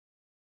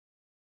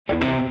My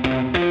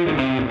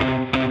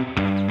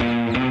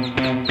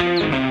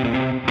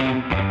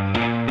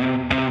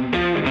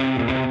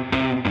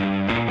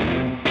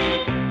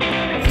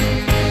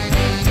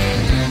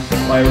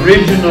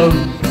original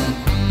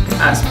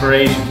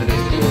aspiration for this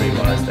brewery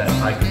was that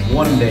I could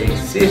one day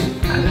sit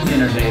at a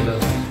dinner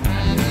table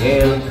and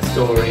regale a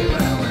story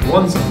about how I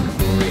won some of the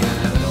brewery and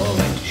how it all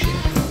went to shit.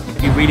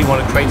 You really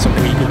want to create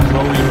something where you can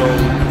grow your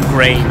own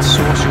grain,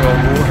 source your own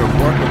water,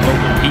 work with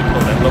local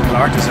people and local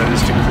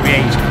artisans to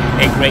create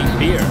a great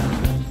beer.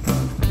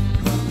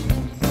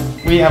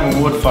 We have a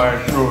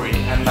wood-fired brewery,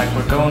 and like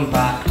we're going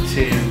back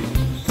to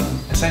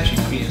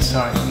essentially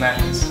prehistoric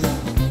methods.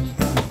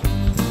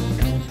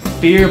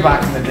 Beer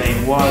back in the day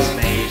was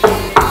made in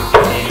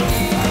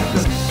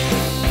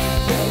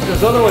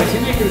because otherwise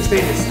you make it a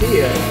stainless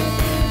steel,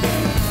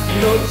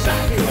 you know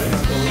exactly what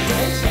it's going to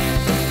taste like.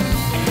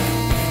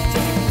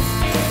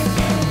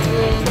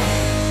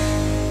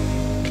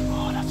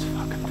 Oh, that's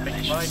fucking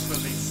delicious. Mike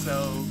will be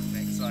so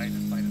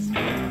excited by this.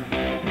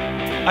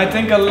 I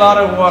think a lot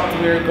of what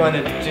we're going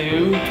to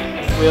do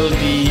will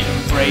be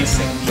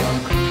embracing the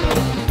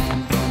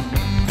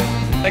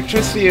uncontrollable.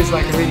 Electricity is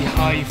like a really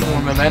high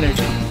form of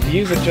energy. We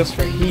use it just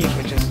for heat,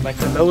 which is like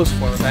the lowest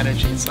form of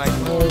energy. It's like,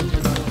 well,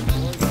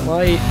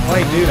 why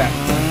do that?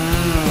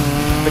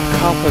 The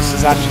coppice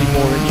is actually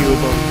more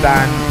renewable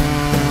than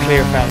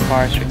clear felt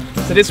forestry.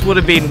 So this would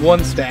have been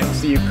one stem,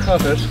 so you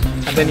cut it,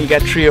 and then you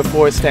get 3 or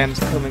 4 stems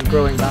coming,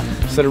 growing back.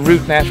 So the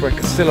root network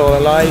is still all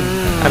alive,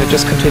 and it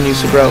just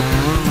continues to grow.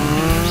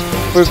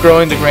 We're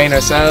growing the grain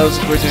ourselves,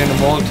 we're doing the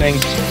malting.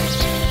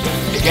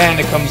 Again,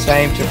 it comes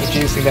down to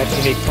producing that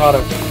unique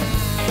product.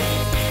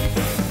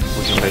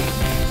 We can make a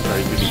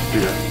very unique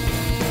beer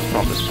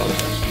from this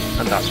process,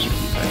 and that's the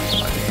key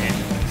thing, I think.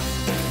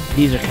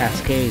 These are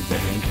cascades, I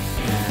think.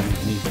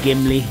 We've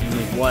gimli,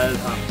 we've wild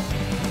hops.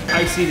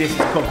 I see this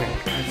as cooking.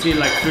 I see it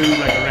like through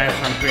like a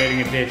restaurant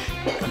creating a dish.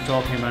 I'm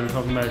talking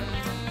about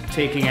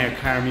taking out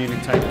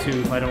Carmunic type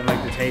 2 if I don't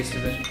like the taste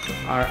of it,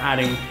 or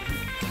adding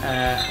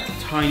a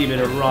tiny bit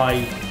of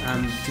rye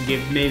to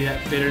give maybe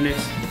that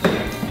bitterness,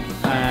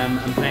 and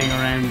playing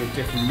around with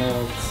different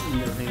malts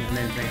and then playing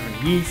around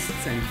with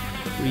yeasts and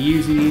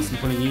reusing yeast and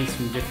putting yeast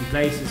from different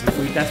places.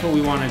 That's what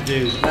we want to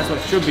do. That's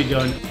what should be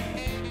done.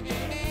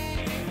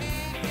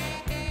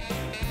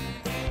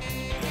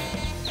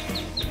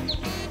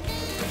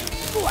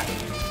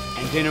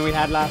 And dinner we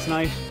had last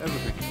night?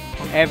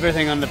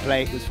 Everything on the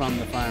plate was from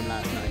the farm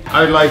last night.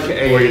 I would like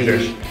a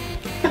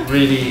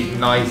really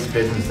nice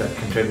business that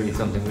contributes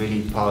something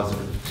really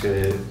positive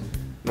to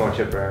North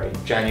Tipperary.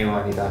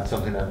 Genuinely, that's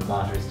something that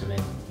matters to me.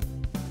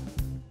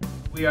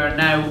 We are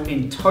now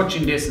in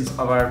touching distance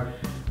of our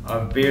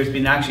beers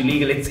being actually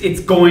legal.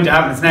 It's going to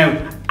happen. It's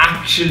now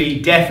actually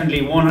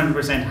definitely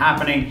 100%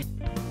 happening.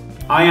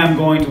 I am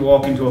going to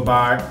walk into a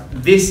bar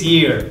this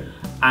year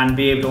and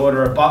be able to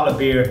order a bottle of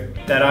beer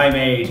that I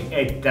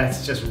made.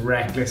 That's just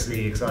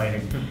recklessly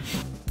exciting.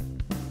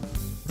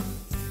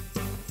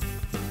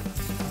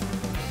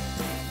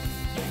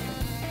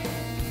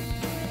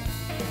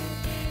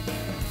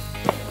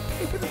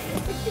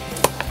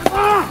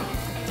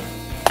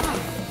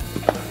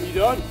 You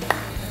done?